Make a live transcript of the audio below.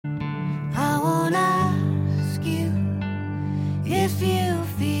won't ask you if you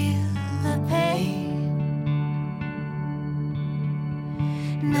feel the pain.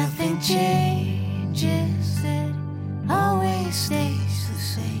 Nothing changes, it always stays the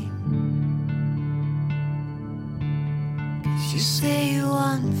same. 'Cause you say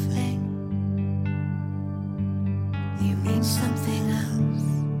one thing, you mean something else.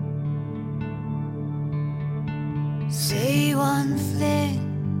 Say one thing,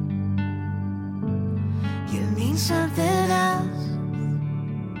 you mean something else.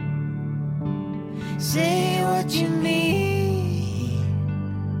 Say what you mean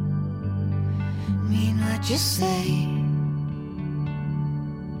what you say.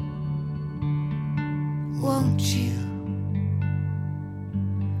 Won't you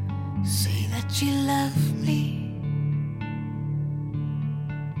say that you love me?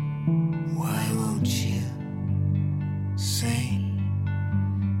 Why won't you say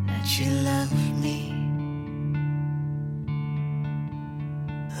that you love me?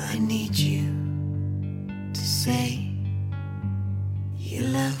 I need you to say you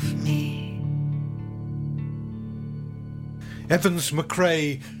love me. Evans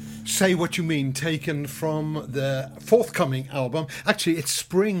McRae, Say What You Mean, taken from the forthcoming album. Actually, it's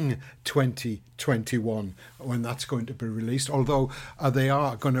spring 2021 when that's going to be released, although they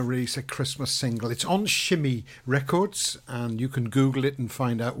are going to release a Christmas single. It's on Shimmy Records, and you can Google it and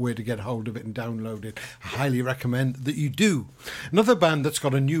find out where to get hold of it and download it. I highly recommend that you do. Another band that's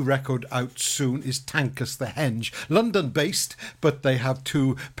got a new record out soon is Tankus the Henge. London-based, but they have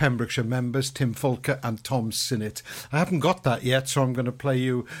two Pembrokeshire members, Tim Fulker and Tom Sinnott. I haven't got that yet, so I'm going to play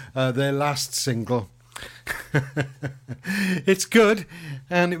you their last single. It's good,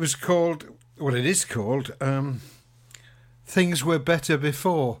 and it is called Things Were Better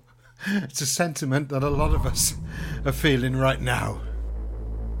Before. It's a sentiment that a lot of us are feeling right now.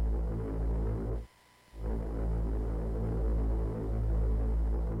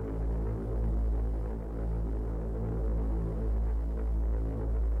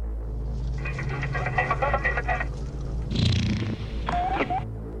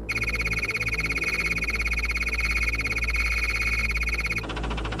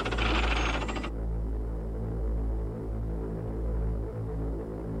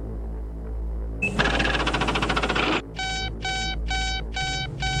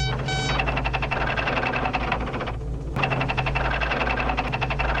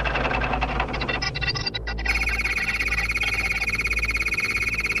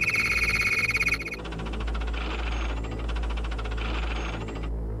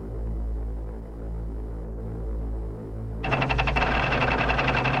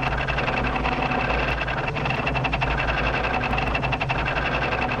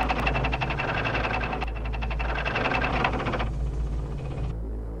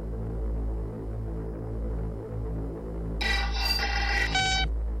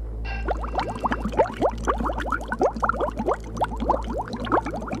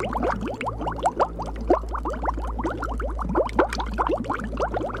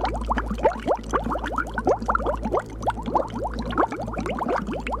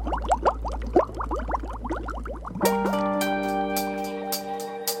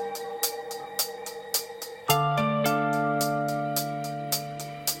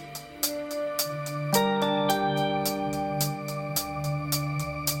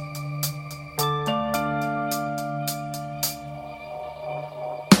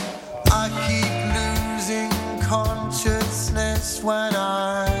 When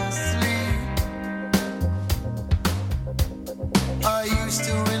I sleep, I used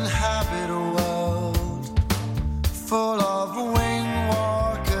to inhabit a world full of wing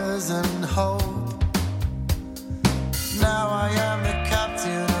walkers and hope. Now I am the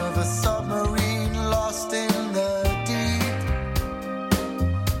captain of a submarine lost in the deep,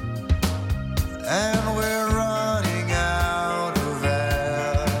 and we're running out of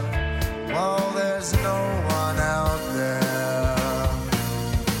air while there's no one out there.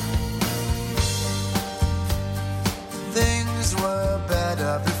 Things were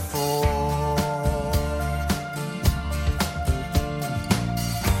better before.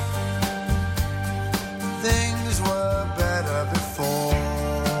 Things were better before.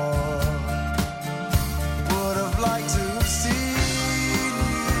 Would have liked to have seen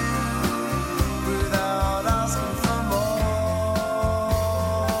you without asking for more.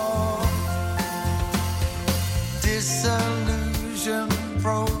 Disillusion,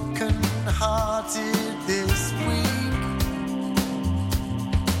 broken hearted this week.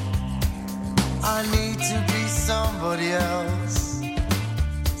 I need to be somebody else,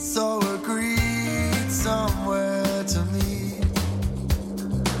 so agreed somewhere to meet.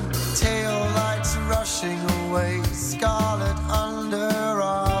 Tail light away, scarlet under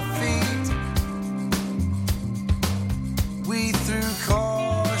our feet. We threw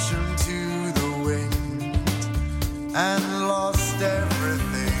caution to the wind and lost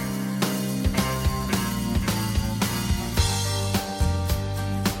everything.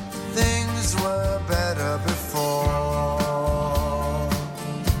 Things were better before.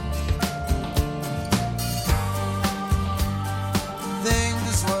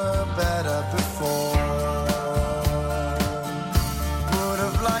 Things were better before. Would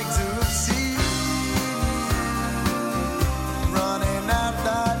have liked to have seen you running out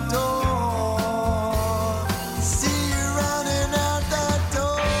that door. See you running out that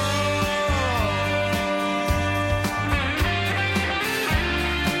door.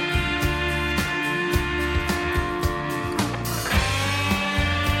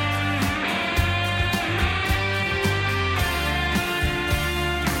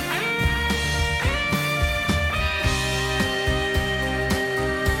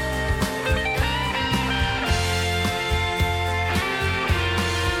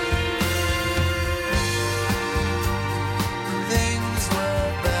 Things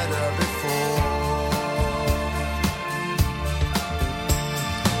were better before.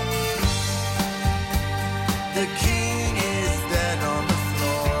 The king is dead on the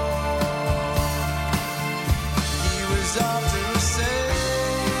floor. He was after a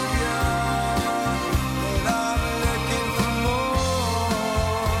savior, but I'm looking for more.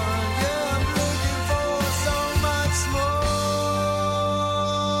 Yeah, I'm looking for so much more.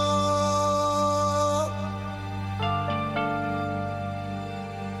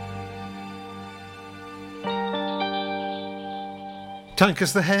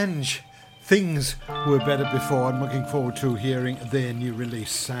 Tankers the Henge. Things were better before. I'm looking forward to hearing their new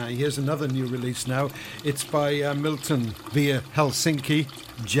release. Here's another new release now. It's by Milton via Helsinki,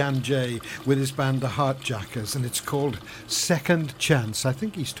 Jan J, with his band The Heartjackers, and it's called Second Chance. I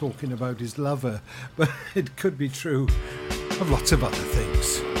think he's talking about his lover, but it could be true of lots of other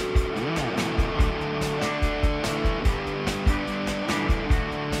things.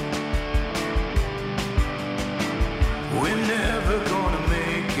 We're never gonna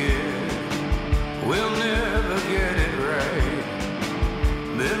make it. We'll never get it right.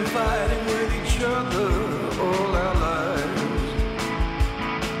 Been fighting with each other all our lives.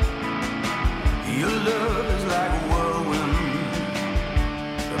 Your love is like a whirlwind,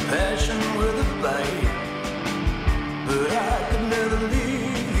 a passion with a bite. But I could never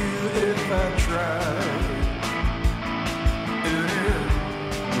leave you if I tried. And if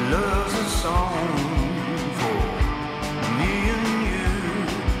love's a song for me and you,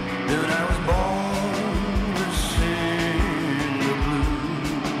 then I was born to sing the blues.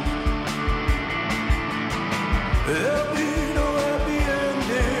 There'll be no happy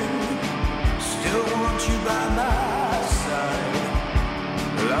ending, still want you by my side.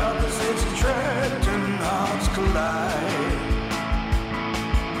 Opposites attract and hearts collide.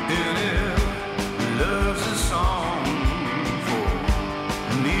 And if love's a song for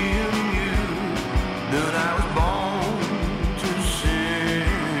me and you, then I was born to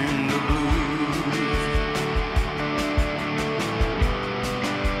sing the blues.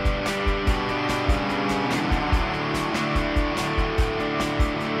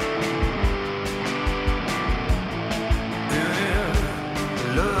 And if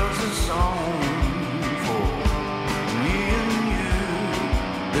love's a song for me and you,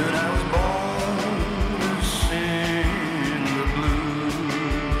 then I was born to sing the blues.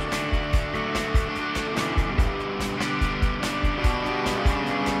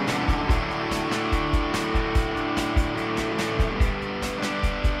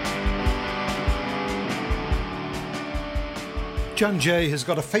 Jan J has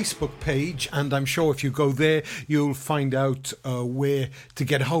got a Facebook page, and I'm sure if you go there, you'll find out where to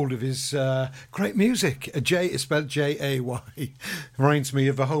get hold of his great music. J is spelled J-A-Y. Reminds me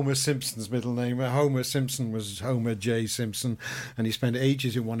of Homer Simpson's middle name. Homer Simpson was Homer J. Simpson, and he spent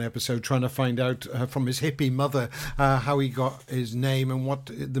ages in one episode trying to find out from his hippie mother how he got his name and what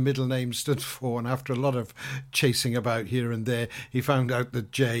the middle name stood for. And after a lot of chasing about here and there, he found out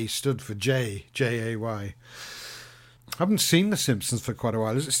that J stood for J, J-A-Y. I haven't seen The Simpsons for quite a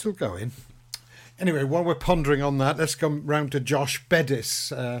while. Is it still going? Anyway, while we're pondering on that, let's come round to Josh Beddis.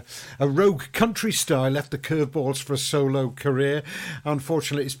 A rogue country star left the curveballs for a solo career.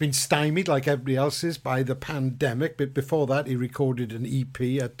 Unfortunately, it's been stymied, like everybody else's, by the pandemic. But before that, he recorded an EP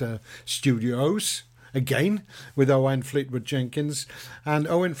at Studios, again, with Owen Fleetwood Jenkins. And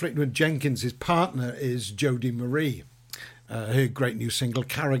Owen Fleetwood Jenkins' partner is Jodie Marie. her great new single,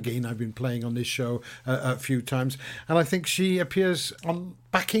 Carrageen, I've been playing on this show a few times. And I think she appears on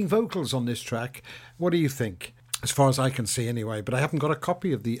backing vocals on this track. What do you think? As far as I can see anyway, but I haven't got a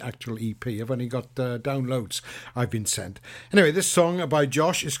copy of the actual EP. I've only got downloads I've been sent. Anyway, this song by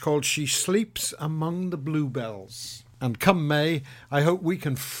Josh is called She Sleeps Among the Bluebells. And come May, I hope we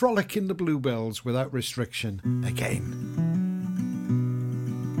can frolic in the bluebells without restriction again.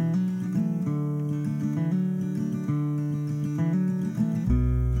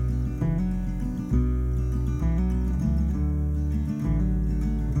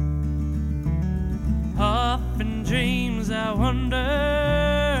 Often dreams I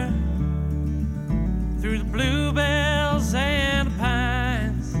wander through the bluebells and the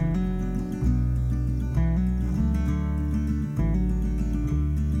pines,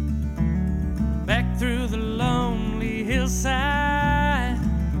 back through the lonely hillside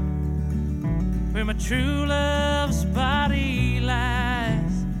where my true love's body lies.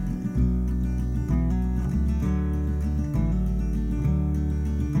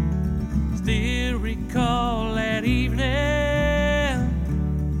 Still recall that evening,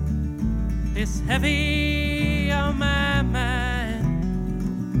 it's heavy on my mind.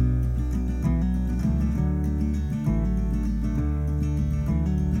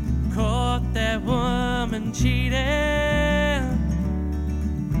 Caught that woman cheating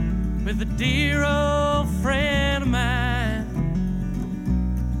with a dear old friend of mine.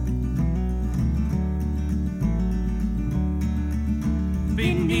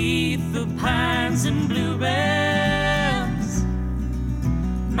 Beneath the pines and bluebells,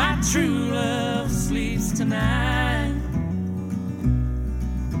 my true love sleeps tonight.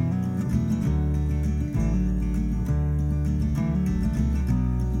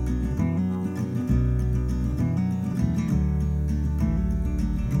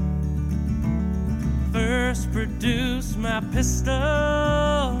 First produced my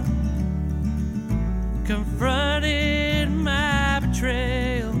pistol, confronted my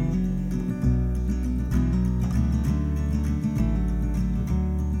betrayal.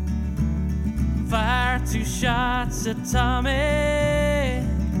 Fired 2 shots at Tommy,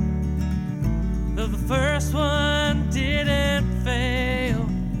 though the first one didn't fail.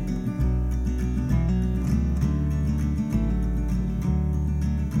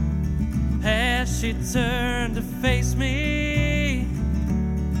 As she turned to face me,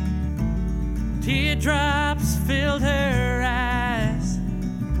 teardrops filled her eyes.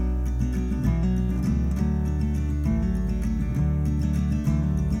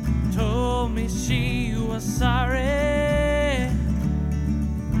 Told me she was sorry,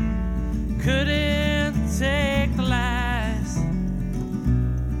 couldn't take the lies.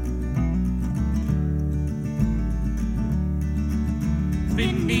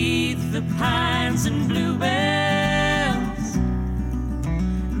 Beneath the pines and bluebells,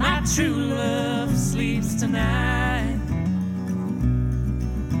 my true love sleeps tonight.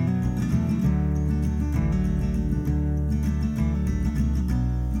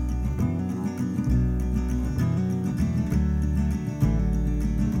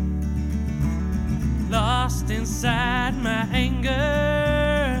 Lost inside my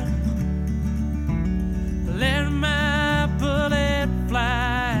anger, let my bullet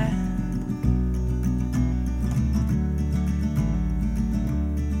fly.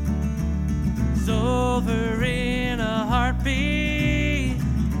 It's over in a heartbeat.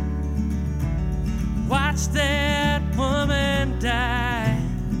 Watch that woman die.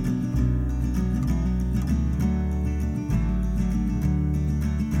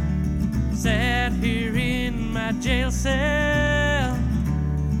 Sat here in my jail cell,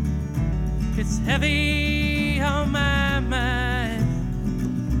 it's heavy on my mind.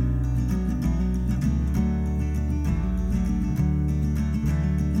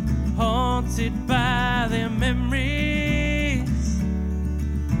 Haunted by their memories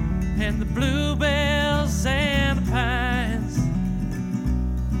and the bluebells and the pines.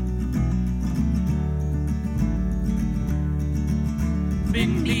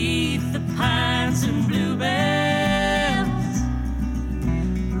 Beneath the pines and bluebells,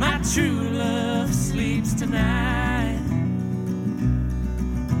 my true love sleeps tonight.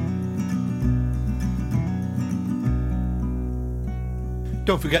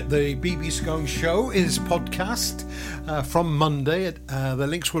 Don't forget the BB Skone Show is podcast from Monday. The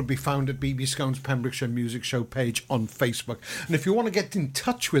links will be found at BB Skone's Pembrokeshire Music Show page on Facebook. And if you want to get in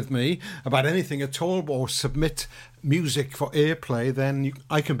touch with me about anything at all or submit music for airplay, then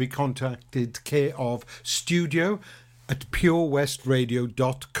I can be contacted care of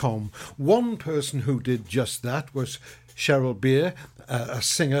studio@purewestradio.com. One person who did just that was Cheryl Beer, a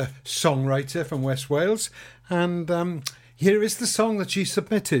singer-songwriter from West Wales. And Here is the song that she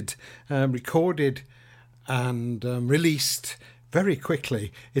submitted, recorded and released very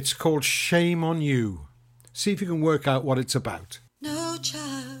quickly. It's called Shame on You. See if you can work out what it's about. No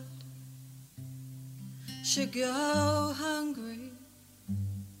child should go hungry,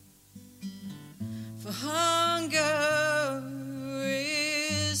 for hunger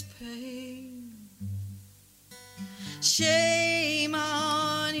is pain. Shame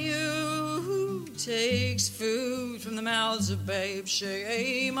on you who takes food from the mouths of babes.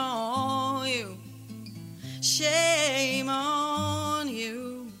 Shame on you. Shame on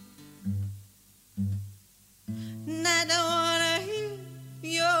you. And I don't want to hear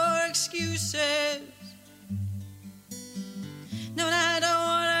your excuses. No, and I don't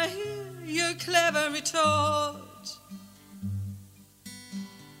want to hear your clever retort.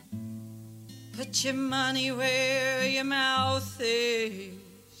 Put your money where your mouth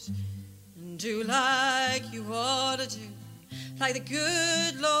is, and do like you ought to do, like the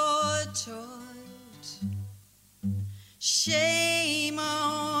good Lord taught. Shame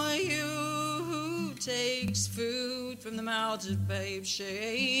on you who takes food from the mouths of babes.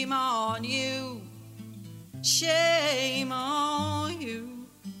 Shame on you. Shame on you.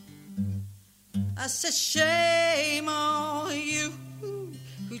 I said shame on you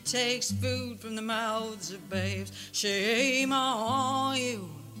who takes food from the mouths of babes. Shame on you.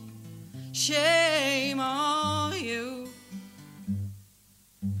 Shame on you.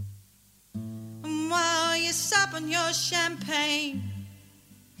 And while you sup on your champagne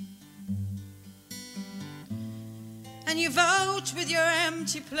and you vote with your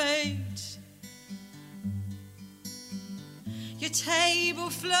empty plate, your table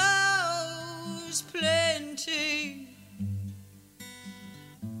flows plenty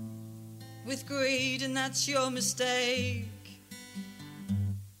with greed, and that's your mistake.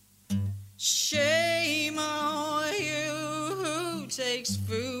 Shame on you who takes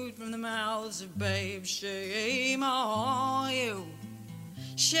food from the mouths of babes. Shame on you.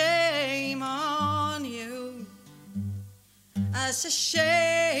 Shame on you. I say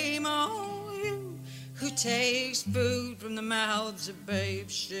shame on you who takes food from the mouths of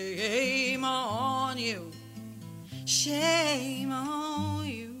babes. Shame on you. Shame on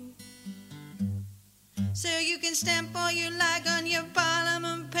you. So you can stamp all you like on your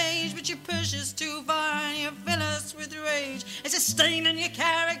parliament page, but you push us too far and you fill us with rage. It's a stain on your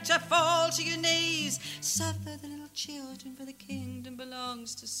character, fall to your knees. Suffer the little children, for the kingdom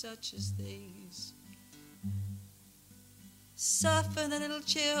belongs to such as these. Suffer the little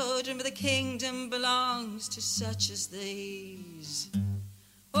children, for the kingdom belongs to such as these.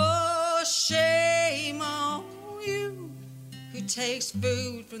 Oh, shame on you who takes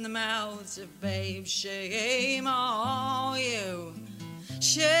food from the mouths of babes. Shame on you.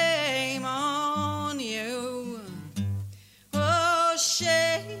 Shame on you. Oh,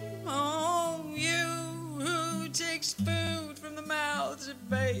 shame on you who takes food from the mouths of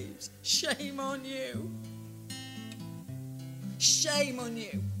babes. Shame on you. Shame on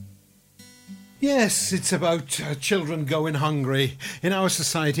you. Yes, it's about children going hungry. In our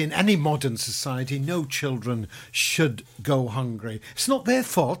society, in any modern society, no children should go hungry. It's not their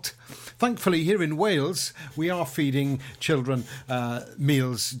fault. Thankfully, here in Wales, we are feeding children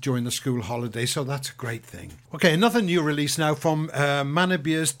meals during the school holiday, so that's a great thing. Okay, another new release now from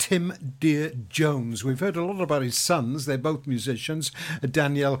Manorbia's Tim Dear Jones. We've heard a lot about his sons. They're both musicians,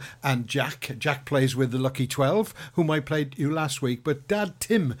 Daniel and Jack. Jack plays with the Lucky 12, whom I played you last week, but Dad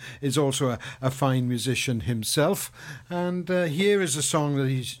Tim is also a fine musician himself. And here is a song that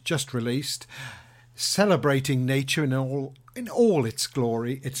he's just released, celebrating nature in all its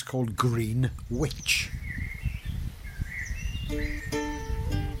glory. It's called Green Witch.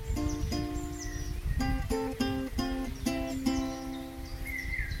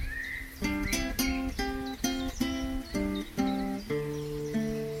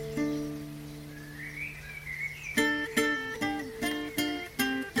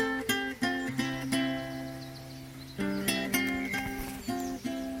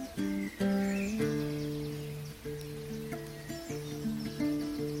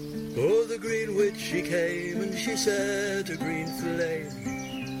 Oh, the green witch, she came and she set a green flame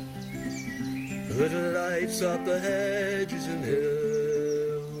that lights up the hedges and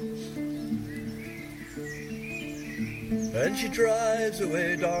hills, and she drives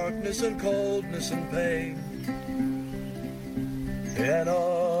away darkness and coldness and pain and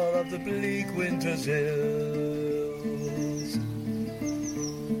all of the bleak winter's ills.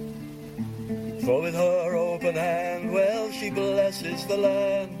 For with her open hand, well, she blesses the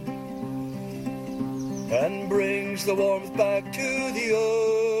land and brings the warmth back to the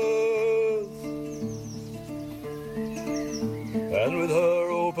earth. And with her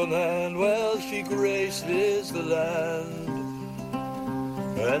open hand, well, she graces the land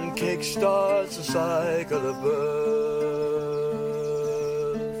and kickstarts a cycle of birth.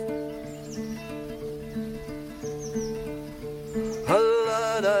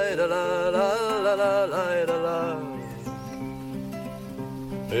 La-la-la-la-la-la-la-la-la-la.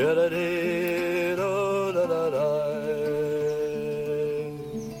 Ya-da-dee-do-da-da-da.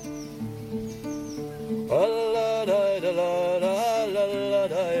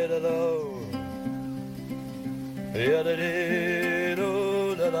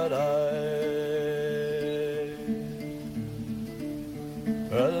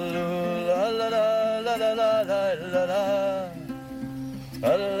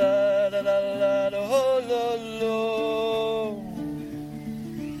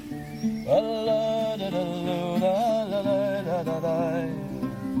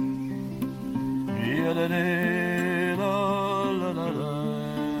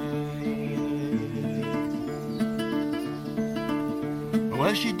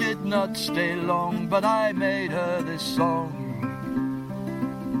 Well, she did not stay long, but I made her this song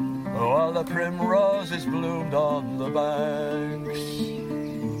while the primroses bloomed on the banks.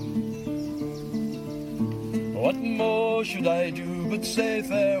 What more should I do but say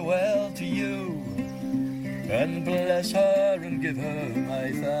farewell to you and bless her and give her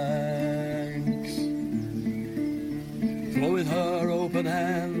my thanks? For with her open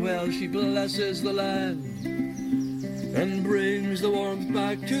hand, well, she blesses the land and brings the warmth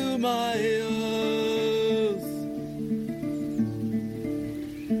back to my earth.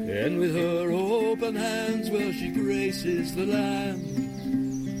 And with her open hands, well, she graces the land,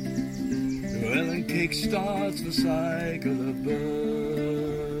 well, and kickstarts the cycle of birth.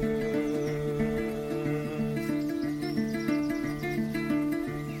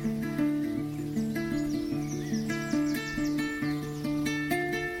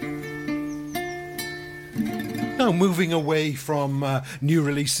 Now, moving away from new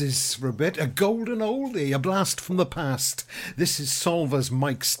releases for a bit, a golden oldie, a blast from the past. This is Solver's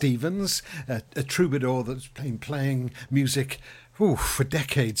Mike Stevens, a troubadour that's been playing music for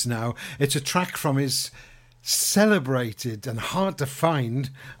decades now. It's a track from his celebrated and hard to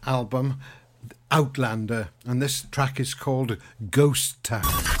find album, Outlander, and this track is called Ghost Town.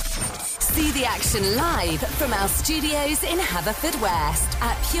 See the action live from our studios in Haverfordwest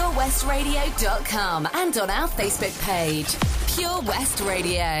at purewestradio.com and on our Facebook page, Pure West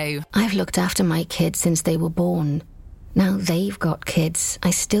Radio. I've looked after my kids since they were born. Now they've got kids.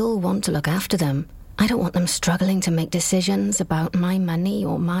 I still want to look after them. I don't want them struggling to make decisions about my money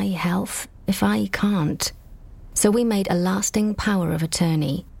or my health if I can't. So we made a lasting power of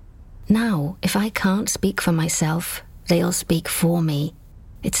attorney. Now, if I can't speak for myself, they'll speak for me.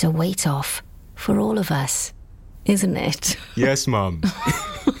 It's a weight off for all of us, isn't it? Yes, Mum.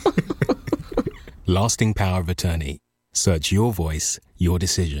 Lasting power of attorney. Search your voice, your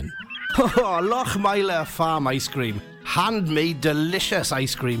decision. Oh, Lochmeyler Farm Ice Cream. Handmade delicious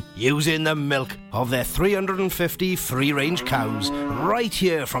ice cream using the milk of their 350 free-range cows right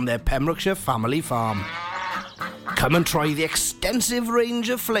here from their Pembrokeshire family farm. Come and try the extensive range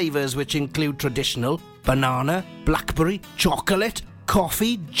of flavours which include traditional, banana, blackberry, chocolate,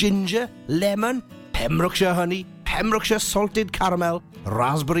 coffee, ginger, lemon, Pembrokeshire honey, Pembrokeshire salted caramel,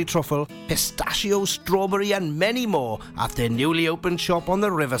 raspberry truffle, pistachio, strawberry and many more at their newly opened shop on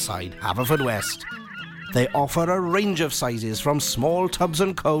the Riverside, Haverfordwest. They offer a range of sizes from small tubs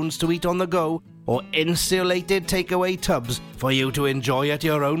and cones to eat on the go or insulated takeaway tubs for you to enjoy at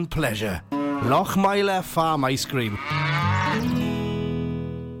your own pleasure. Lochmeyler Farm Ice Cream.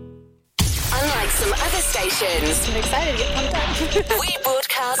 Unlike some other stations, I'm excited to get pumped up. we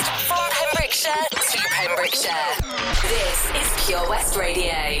broadcast from Pembrokeshire to Pembrokeshire. This is Pure West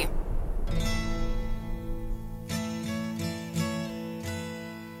Radio.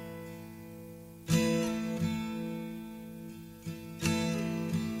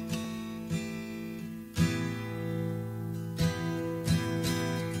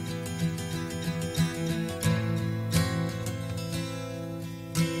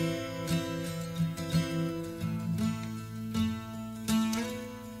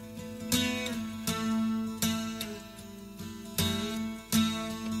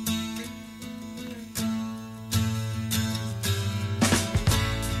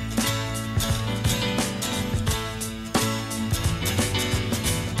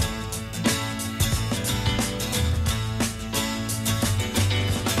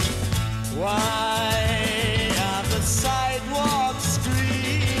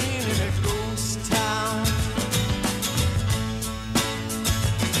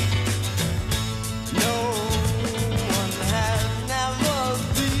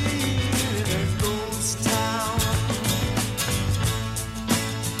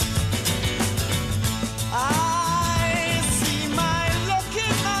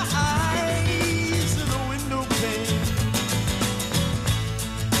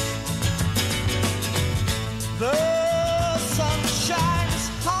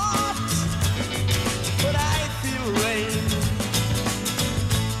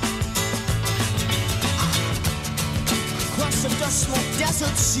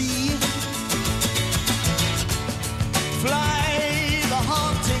 desert sea. Fly the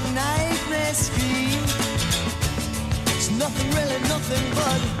haunting nightmare scream. It's nothing, really nothing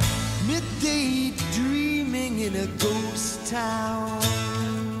but midday dreaming in a ghost town.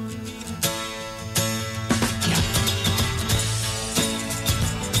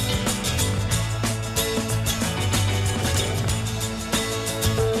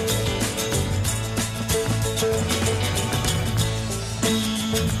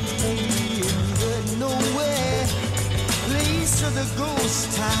 The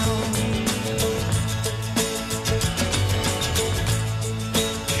ghost town,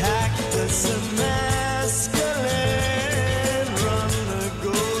 cactus and mescaline run the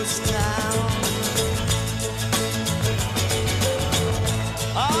ghost town.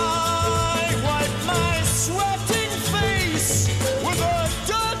 I wipe my sweating face with a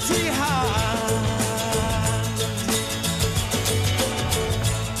dirty hand,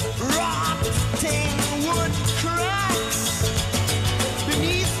 rotting wood cracks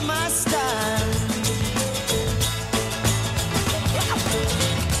beneath my stand.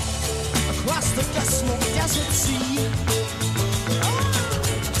 Across the dust-smoke desert sea,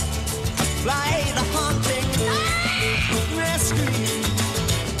 fly the haunting nightmare scream.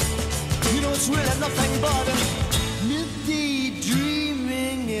 You know it's really nothing but a midday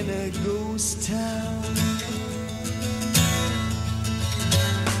dreaming in a ghost town.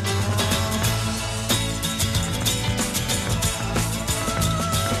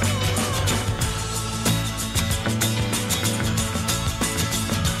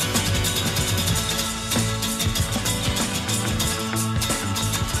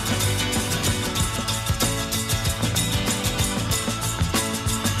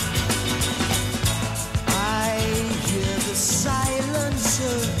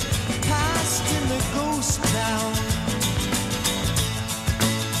 Past in the ghost town.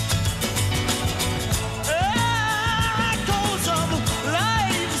 Echoes of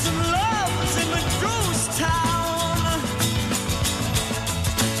lives and loves in the ghost town.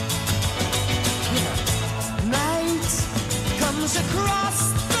 Night comes across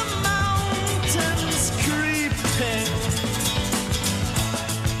the mountains creeping.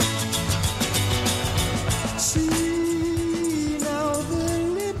 See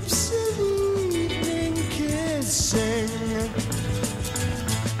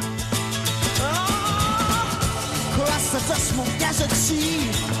the dust-smoke desert sea.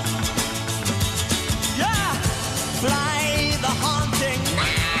 Yeah, fly the haunting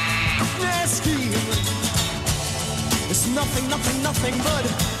nightmare scream. It's nothing, nothing, nothing but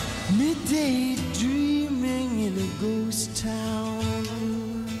midday dreaming in a ghost town.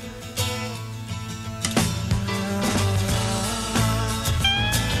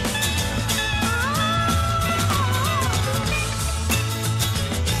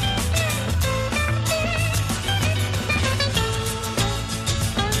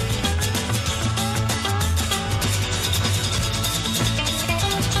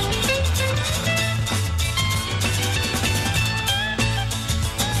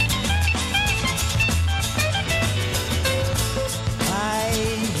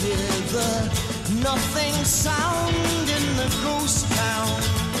 Nothing sound in the ghost town.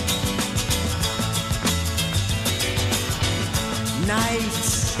 Night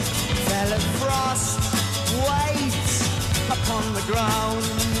fell a frost white upon the ground.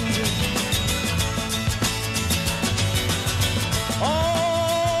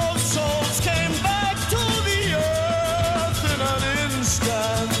 All souls came back to the earth in an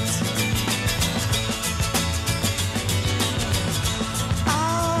instant.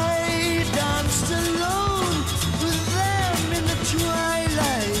 Alone with them in the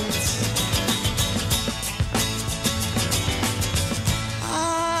twilight.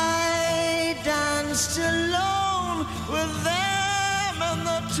 I danced alone with them in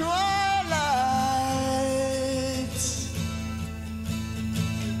the twilight.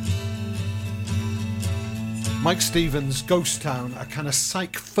 Mike Stevens' Ghost Town, a kind of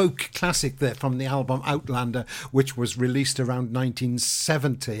psych folk classic there from the album Outlander, which was released around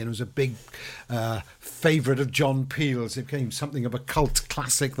 1970, and it was a big favourite of John Peel's. It became something of a cult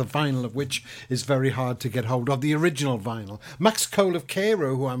classic, the vinyl of which is very hard to get hold of, the original vinyl. Max Cole of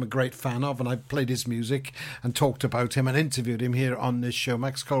Cairo, who I'm a great fan of, and I played his music and talked about him and interviewed him here on this show.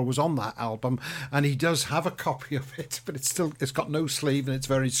 Max Cole was on that album, and he does have a copy of it, but it's got no sleeve and it's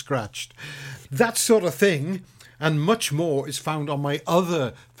very scratched. That sort of thing And much more is found on my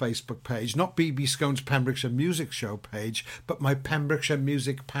other Facebook page, not BB Skone's Pembrokeshire Music Show page, but my Pembrokeshire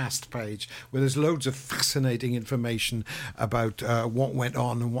Music Past page, where there's loads of fascinating information about what went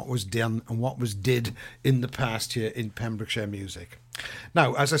on and what was done and what was did in the past here in Pembrokeshire music.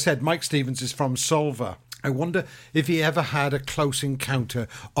 Now, as I said, Mike Stevens is from Solva. I wonder if he ever had a close encounter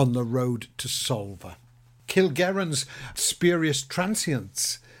on the road to Solva. Kilgerran's Spurious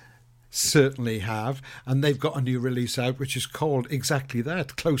Transients certainly have, and they've got a new release out which is called exactly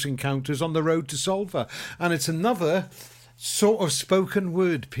that, Close Encounters on the Road to Solva, and it's another sort of spoken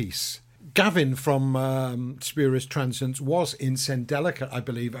word piece. Gavin from Spurious Transients was in Sendelicate, I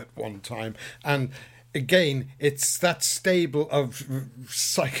believe, at one time, and again, it's that stable of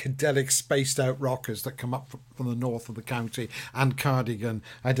psychedelic spaced out rockers that come up from the north of the county, and Cardigan.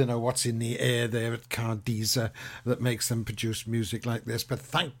 I don't know what's in the air there at Cardiza that makes them produce music like this, but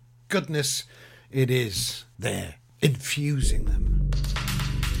thank goodness it is there, infusing them.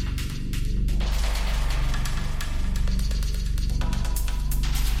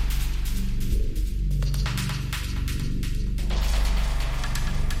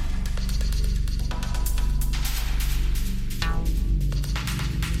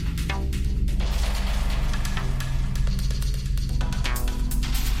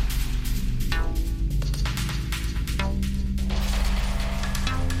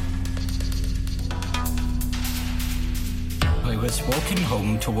 Walking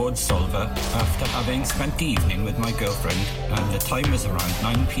home towards Solva after having spent the evening with my girlfriend, and the time was around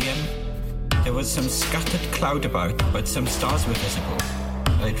 9 p.m. There was some scattered cloud about, but some stars were visible.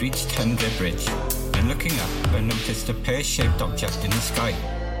 I'd reached Tendre Bridge, and looking up, I noticed a pear-shaped object in the sky.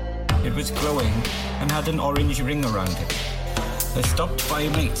 It was glowing and had an orange ring around it. I stopped by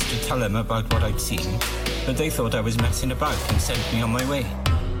mates to tell them about what I'd seen, but they thought I was messing about and sent me on my way.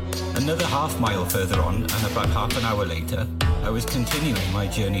 Another half-mile further on, and about half an hour later, I was continuing my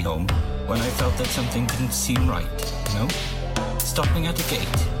journey home when I felt that something didn't seem right, Stopping at a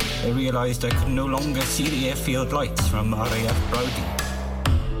gate, I realised I could no longer see the airfield lights from RAF Browdy.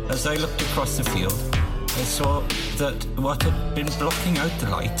 As I looked across the field, I saw that what had been blocking out the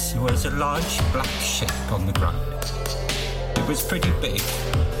lights was a large black shape on the ground. It was pretty big.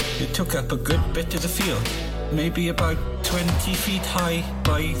 It took up a good bit of the field, maybe about 20 feet high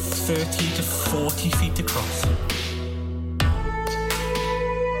by 30 to 40 feet across.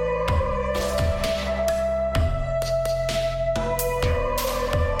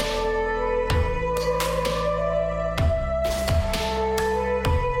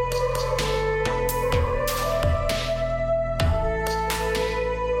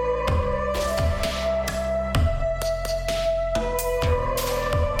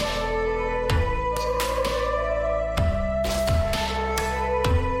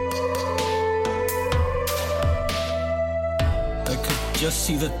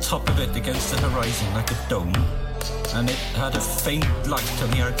 See the top of it against the horizon like a dome, and it had a faint light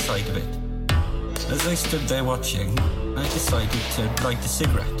on the outside of it. As I stood there watching, I decided to light a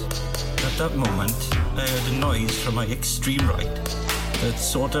cigarette. At that moment, I heard a noise from my extreme right that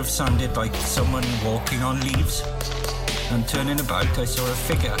sort of sounded like someone walking on leaves. And turning about, I saw a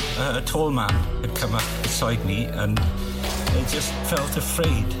figure, a tall man, had come up beside me, and I just felt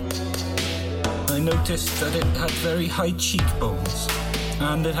afraid. I noticed that it had very high cheekbones,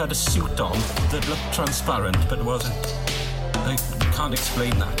 and it had a suit on that looked transparent but wasn't. I can't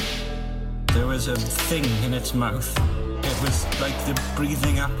explain that. There was a thing in its mouth. It was like the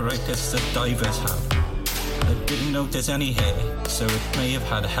breathing apparatus that divers have. I didn't notice any hair, so it may have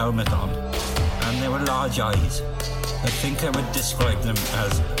had a helmet on. And there were large eyes. I think I would describe them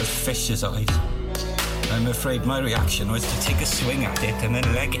as a fish's eyes. I'm afraid my reaction was to take a swing at it and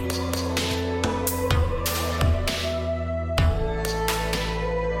then leg it.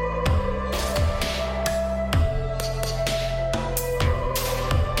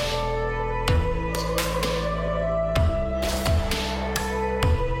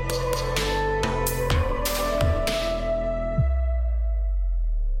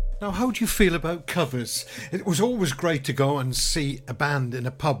 Now, how do you feel about covers? It was always great to go and see a band in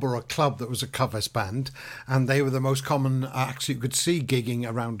a pub or a club that was a covers band, and they were the most common acts you could see gigging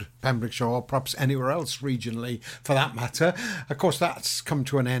around Pembrokeshire or perhaps anywhere else regionally for that matter. Of course, that's come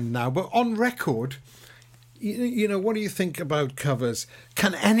to an end now, but on record, you know, what do you think about covers?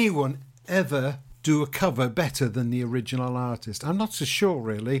 Can anyone ever do a cover better than the original artist? I'm not so sure,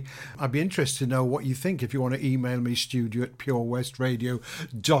 really. I'd be interested to know what you think. If you want to email me,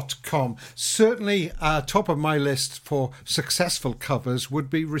 studio@purewestradio.com. Certainly, top of my list for successful covers would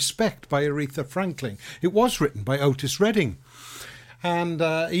be Respect by Aretha Franklin. It was written by Otis Redding. And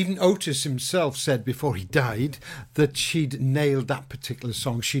even Otis himself said before he died that she'd nailed that particular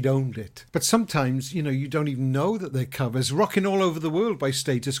song. She'd owned it. But sometimes, you don't even know that they're covers. Rocking All Over the World by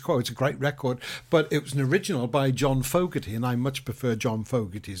Status Quo. It's a great record, but it was an original by John Fogerty, and I much prefer John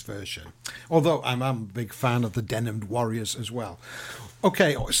Fogerty's version. Although I'm a big fan of the Denimed Warriors as well.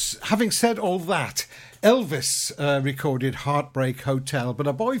 Okay, having said all that, Elvis recorded Heartbreak Hotel, but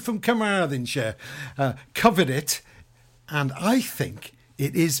a boy from Carmarthenshire covered it, and I think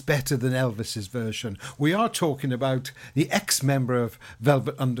it is better than Elvis's version. We are talking about the ex-member of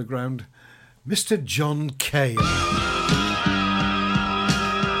Velvet Underground, Mr. John Cale.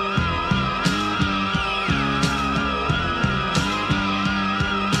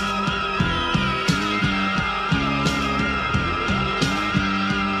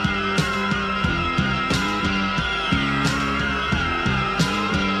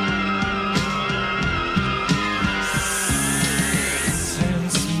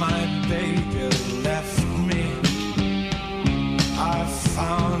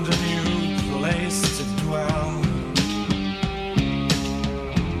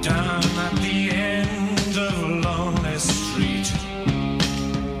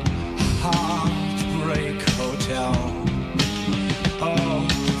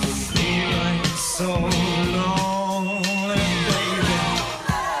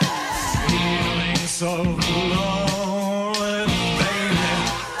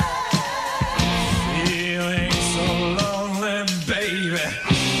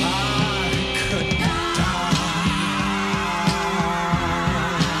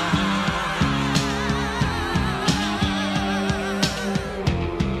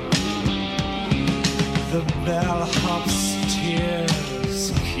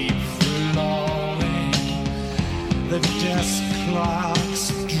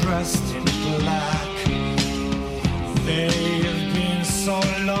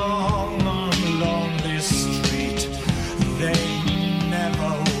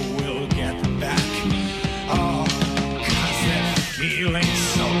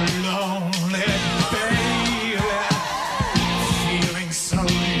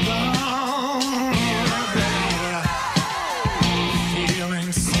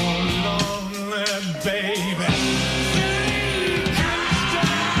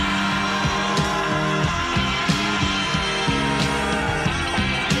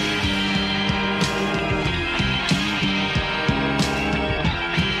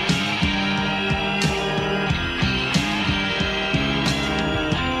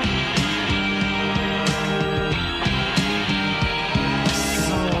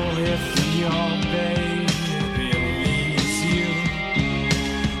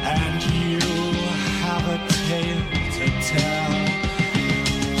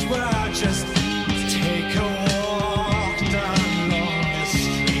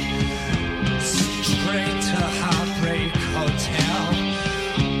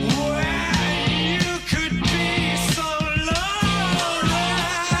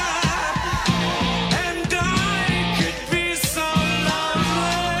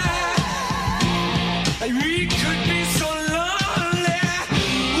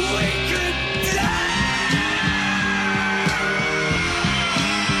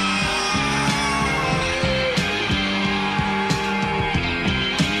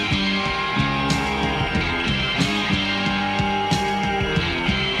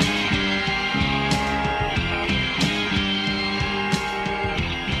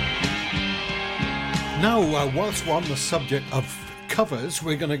 Whilst we're on the subject of covers,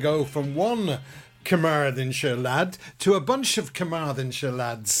 we're going to go from one Carmarthenshire lad to a bunch of Carmarthenshire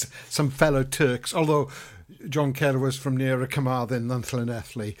lads, some fellow Turks, although John Cale was from nearer Carmarthen than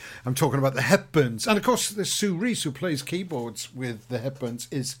Llanelli. I'm talking about the Hepburns. And of course, the Sue Reese, who plays keyboards with the Hepburns,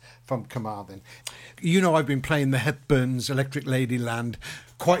 is from Carmarthen. I've been playing the Hepburns' Electric Ladyland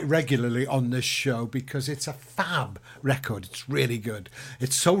quite regularly on this show because it's a fab record. It's really good.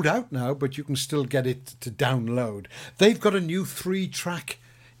 It's sold out now, but you can still get it to download. They've got a new 3-track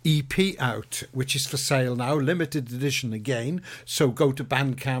EP out, which is for sale now, limited edition again. So go to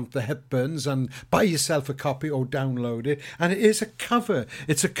Bandcamp, the Hepburns, and buy yourself a copy or download it. And it is a cover.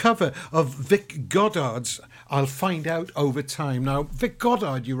 It's a cover of Vic Goddard's I'll Find Out Over Time. Now, Vic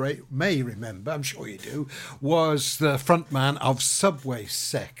Goddard, may remember, I'm sure you do, was the frontman of Subway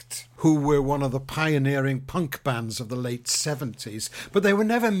Sect. who were one of the pioneering punk bands of the late 70s, but they were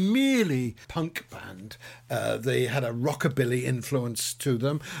never merely punk band. They had a rockabilly influence to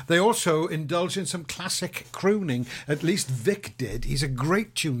them. They also indulged in some classic crooning, at least Vic did. He's a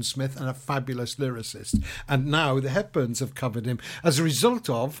great tunesmith and a fabulous lyricist, and now the Hepburns have covered him. As a result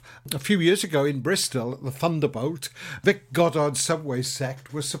of, a few years ago in Bristol, the Thunderbolt, Vic Goddard's Subway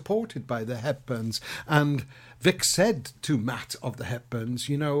Sect was supported by the Hepburns, and Vic said to Matt of the Hepburns,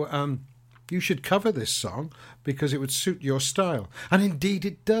 you should cover this song because it would suit your style. And indeed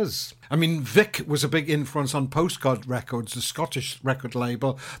it does. I mean, Vic was a big influence on Postcard Records, the Scottish record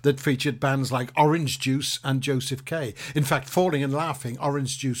label that featured bands like Orange Juice and Joseph Kay. In fact, Falling and Laughing,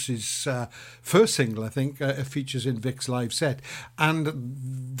 Orange Juice's first single, I think, features in Vic's live set.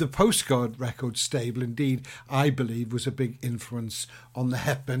 And the Postcard Records stable, indeed, I believe, was a big influence on the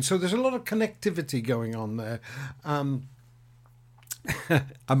Hepburns. So there's a lot of connectivity going on there.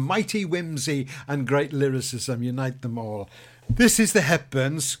 A mighty whimsy and great lyricism unite them all. This is the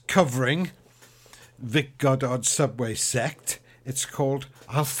Hepburns covering Vic Goddard's Subway Sect. It's called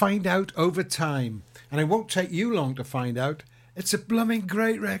I'll Find Out Over Time, and it won't take you long to find out. It's a blooming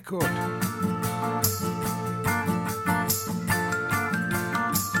great record.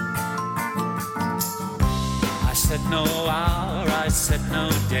 I set no hour, I set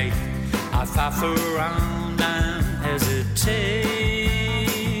no date. I faff around and hesitate.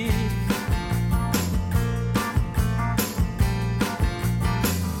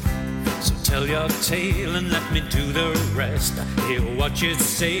 So tell your tale and let me do the rest. I hear what you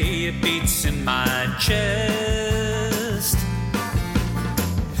say, it beats in my chest.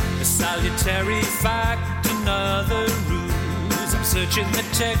 A salutary fact, another ruse. I'm searching the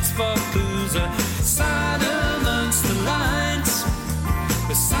text for clues. A sign amongst the lines.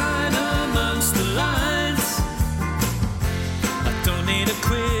 A sign amongst the lines. I don't need a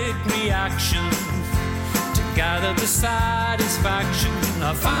quick reaction to gather the satisfaction.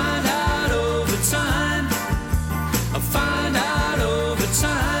 I'll find out over time. I'll find out over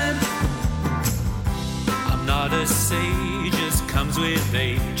time. I'm not a sage, as comes with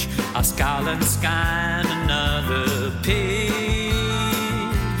age. I'll scowl and scan another page.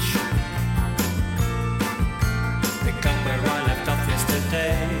 Pick up where I left off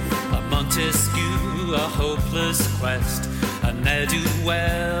yesterday. A Montesquieu, a hopeless quest, a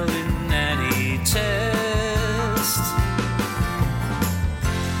ne'er-do-well in any test.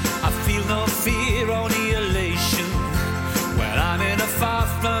 I feel no fear, only elation, when I'm in a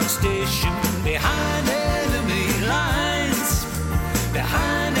far-flung station, behind enemy lines,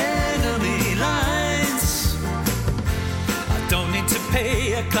 behind enemy lines. I don't need to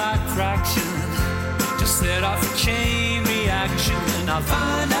pay a clock fraction, just set off a chain reaction, and I'll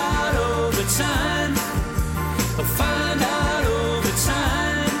find out over time. I'll find out over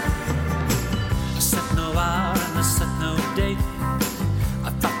time. I set no hour and I set no date.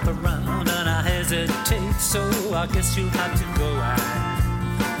 I pop around and I hesitate, so I guess you'll have to go on.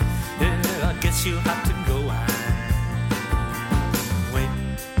 Yeah, I guess you'll have to go on. Wait,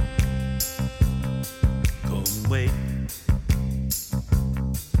 go and wait,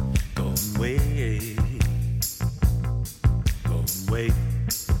 go and wait, go and wait.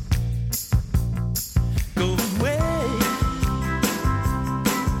 Go away,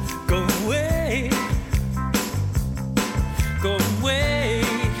 go away, go away,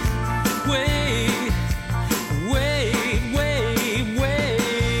 wait, wait, wait, wait.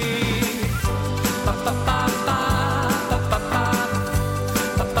 Ba ba ba ba ba ba ba ba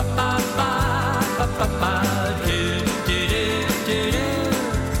ba ba ba ba ba. Do do do do do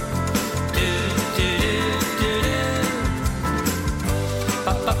do do do.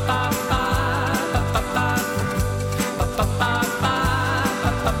 Ba ba ba ba.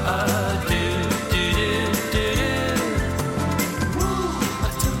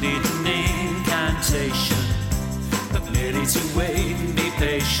 To wait and be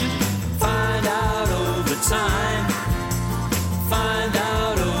patient, find out over time, find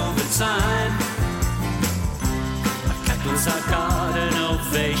out over time. My cackles, I got an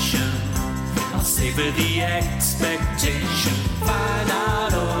ovation, I'll savor the expectation, find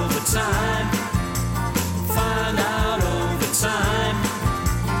out over time, find out over time.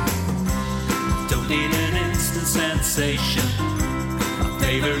 Don't need an instant sensation, my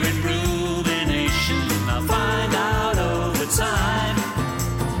favor in rumination, I'll find out over time.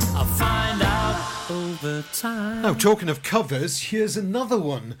 I'll find out over time. Now, talking of covers, here's another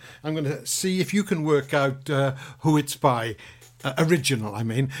one. I'm going to see if you can work out who it's by. Original, I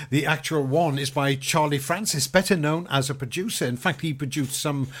mean. The actual one is by Charlie Francis, better known as a producer. In fact, he produced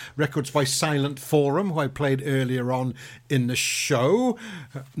some records by Silent Forum, who I played earlier on in the show,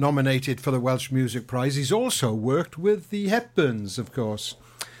 nominated for the Welsh Music Prize. He's also worked with the Hepburns, of course.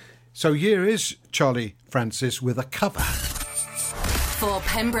 So here is Charlie Francis with a cover. For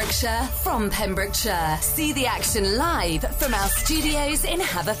Pembrokeshire, from Pembrokeshire. See the action live from our studios in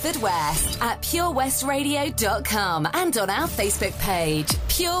Haverfordwest at purewestradio.com and on our Facebook page,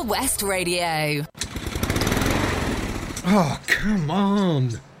 Pure West Radio. Oh, come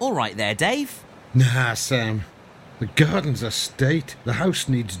on. All right there, Dave. Nah, Sam. The garden's a state. The house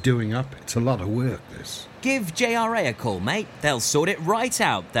needs doing up. It's a lot of work, this. Give JRA a call, mate. They'll sort it right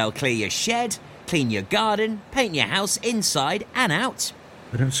out. They'll clear your shed, clean your garden, paint your house inside and out.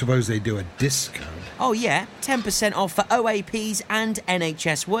 I don't suppose they do a discount. Oh yeah, 10% off for OAPs and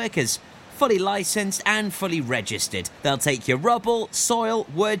NHS workers. Fully licensed and fully registered. They'll take your rubble, soil,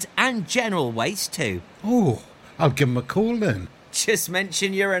 wood and general waste too. Oh, I'll give them a call then. Just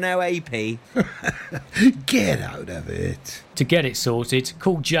mention you're an OAP. Get out of it. To get it sorted,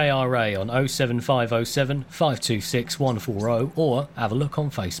 call JRA on 07507 526 140 or have a look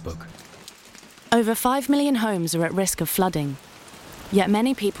on Facebook. Over 5 million homes are at risk of flooding, yet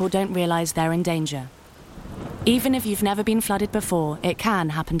many people don't realise they're in danger. Even if you've never been flooded before, it can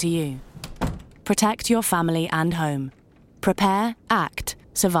happen to you. Protect your family and home. Prepare, act,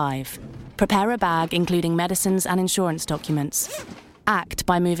 survive. Prepare a bag including medicines and insurance documents. Act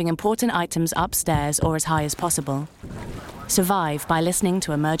by moving important items upstairs or as high as possible. Survive by listening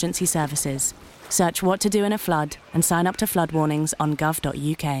to emergency services. Search what to do in a flood and sign up to flood warnings on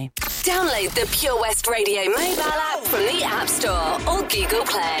gov.uk. Download the Pure West Radio mobile app from the App Store or Google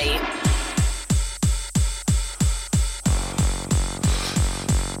Play.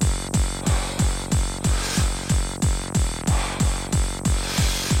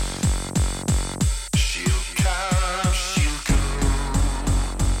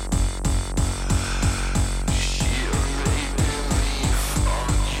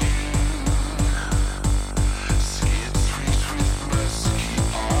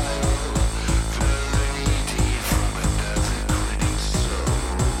 From a desert grinning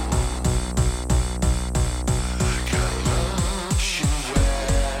soul.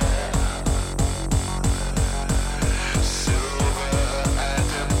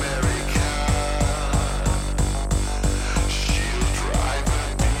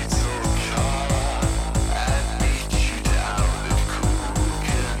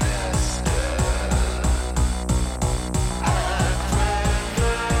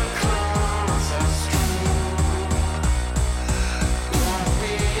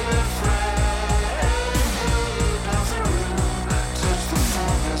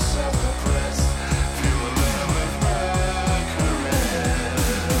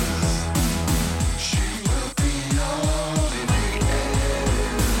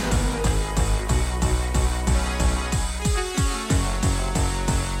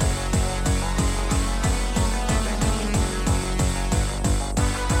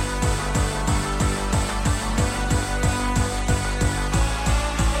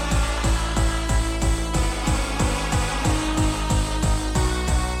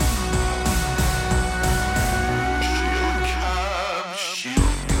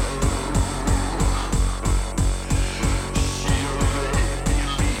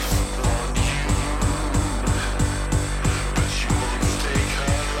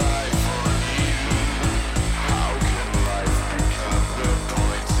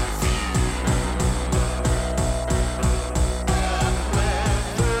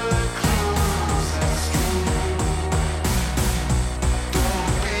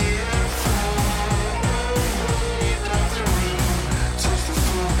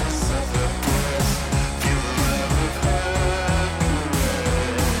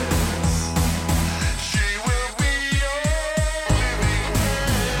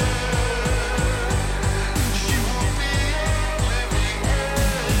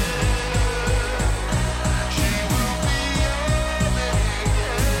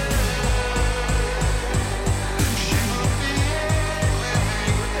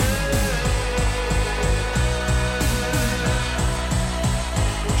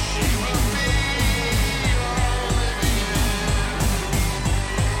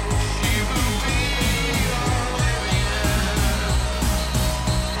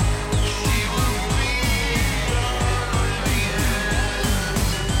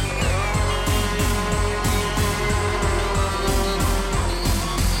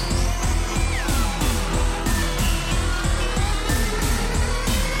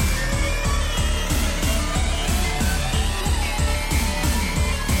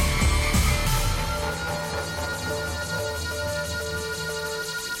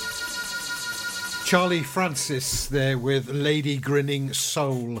 Charlie Francis there with Lady Grinning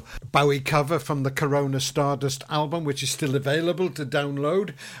Soul. Bowie cover from the Corona Stardust album, which is still available to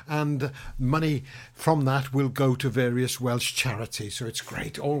download, and money from that will go to various Welsh charities. So it's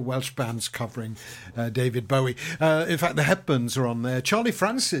great. All Welsh bands covering David Bowie. In fact, the Hepburns are on there. Charlie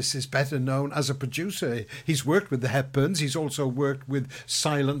Francis is better known as a producer. He's worked with the Hepburns. He's also worked with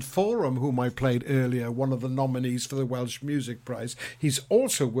Silent Forum, whom I played earlier, one of the nominees for the Welsh Music Prize. He's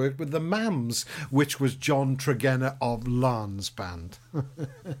also worked with the Mams, which was John Tregenna of Larn's band.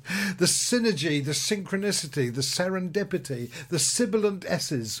 The synergy, the synchronicity, the serendipity, the sibilant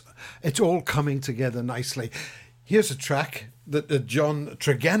S's, it's all coming together nicely. Here's a track that John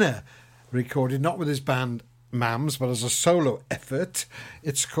Tregenna recorded, not with his band Mams, but as a solo effort.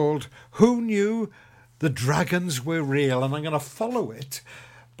 It's called Who Knew the Dragons Were Real? And I'm going to follow it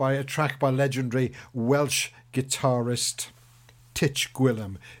by a track by legendary Welsh guitarist Titch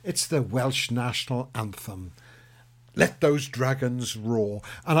Gwilym. It's the Welsh national anthem. Let those dragons roar.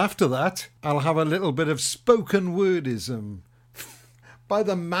 And after that, I'll have a little bit of spoken wordism by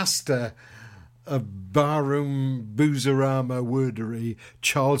the master of barroom boozerama wordery,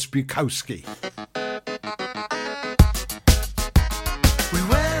 Charles Bukowski.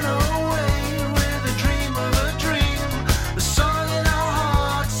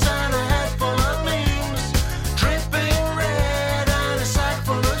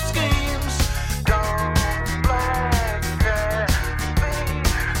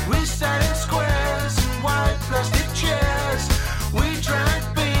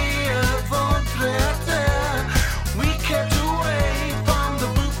 We kept away from the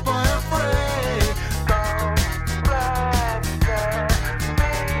boot boy afraid.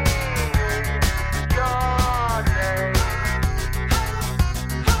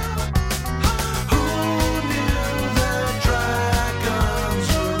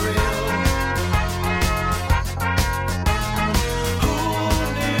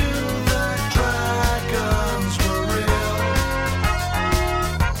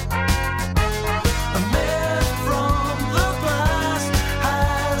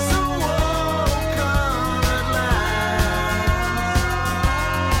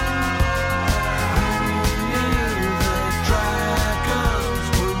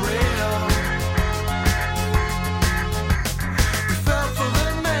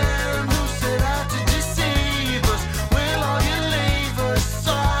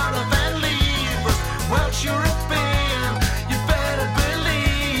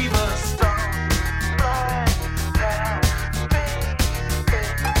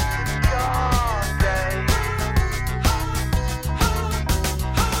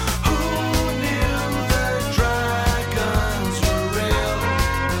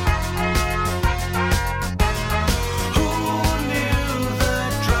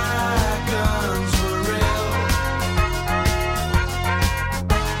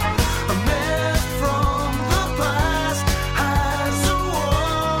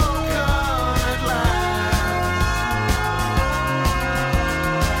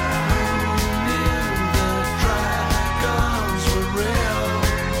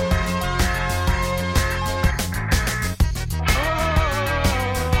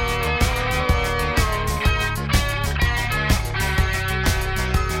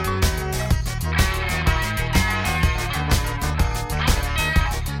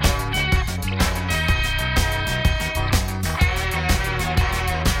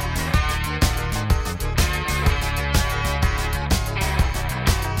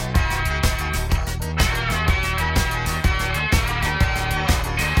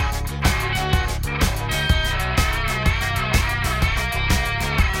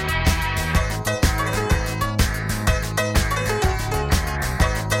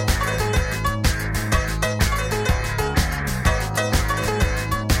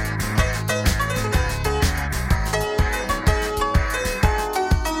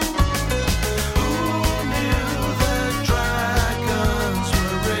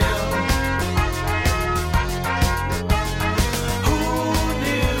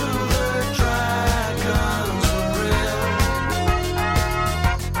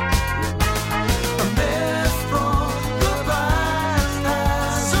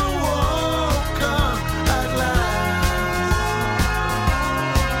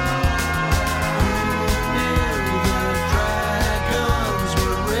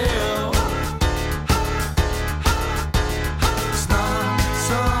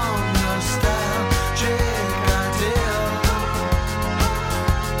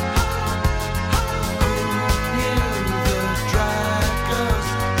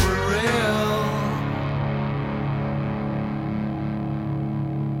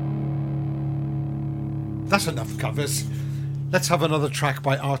 That's enough covers. Let's have another track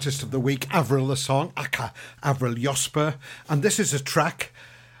by Artist of the Week, Avril the Song, aka Avril Josper. And this is a track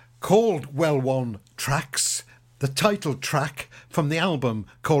called Well Worn Tracks, the title track from the album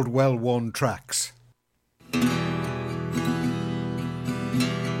called Well Worn Tracks.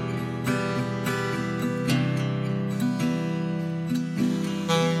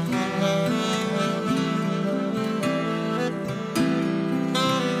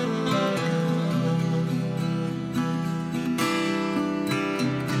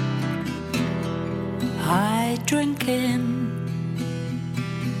 Drink in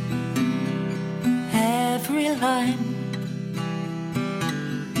every line,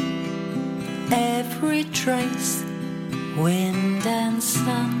 every trace wind and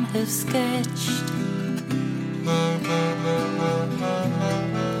sun have sketched,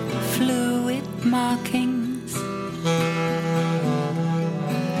 fluid markings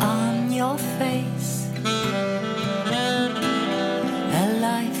on your face, a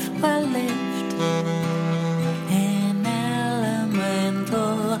life well lived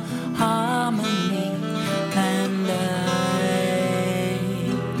harmony, and I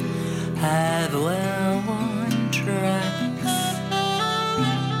have well-worn tracks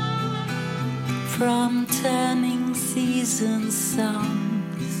from turning season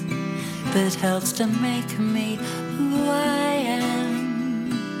songs, but helps to make me who I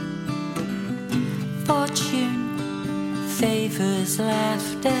am. Fortune favors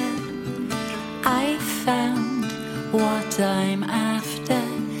laughter. I found what I'm after.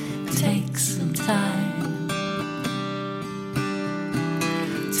 Take some time.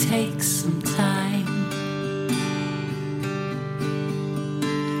 Take some time.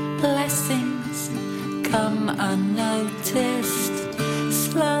 Blessings come unnoticed,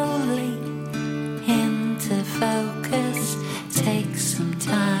 slowly into focus. Take some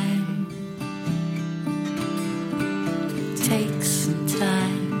time. Take some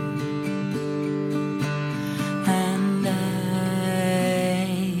time.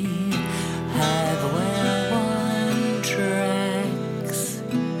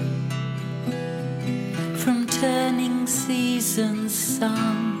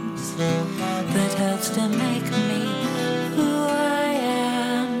 Songs that helps to make me who I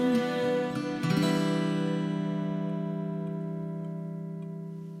am.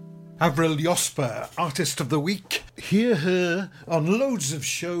 Avril Josper, Artist of the Week. Hear her on loads of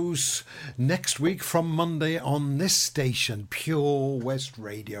shows next week from Monday on this station, Pure West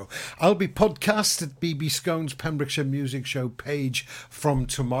Radio. I'll be podcast at BB Skone's Pembrokeshire Music Show page from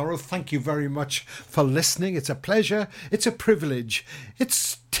tomorrow. Thank you very much for listening. It's a pleasure. It's a privilege.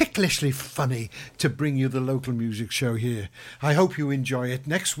 It's ticklishly funny to bring you the local music show here. I hope you enjoy it.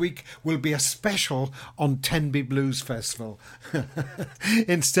 Next week will be a special on Tenby Blues Festival.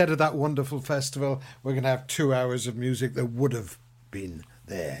 Instead of that wonderful festival, we're going to have 2 hours of music that would have been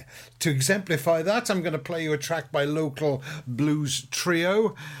there. To exemplify that, I'm going to play you a track by local blues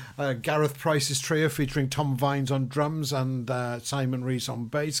trio, Gareth Price's trio, featuring Tom Vines on drums and Simon Rees on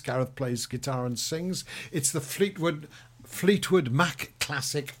bass. Gareth plays guitar and sings. It's the Fleetwood Mac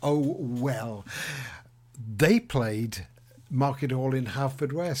classic, Oh Well. They played Market Hall in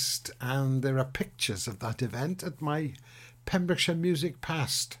Haverfordwest, and there are pictures of that event at my Pembrokeshire Music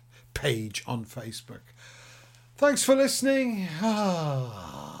Past page on Facebook. Thanks for listening.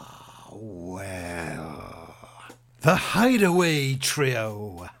 Well. The Hideaway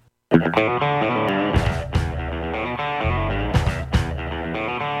Trio.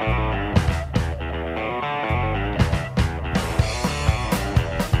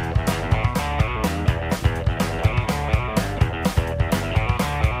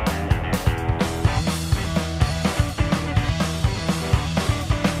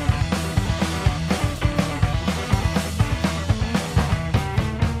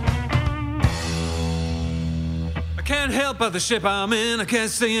 Can't help but the shape I'm in. I can't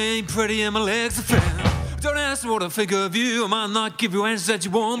say I ain't pretty and my legs are thin. Don't ask me what I think of you. I might not give you answers that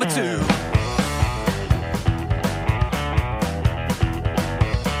you want me to.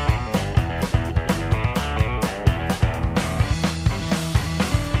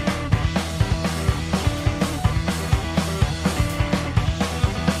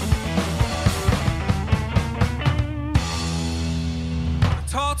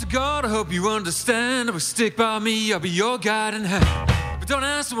 God, I hope you understand. If you stick by me, I'll be your guiding hand. But don't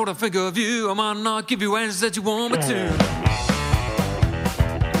ask me what I think of you. I might not give you answers that you want me to.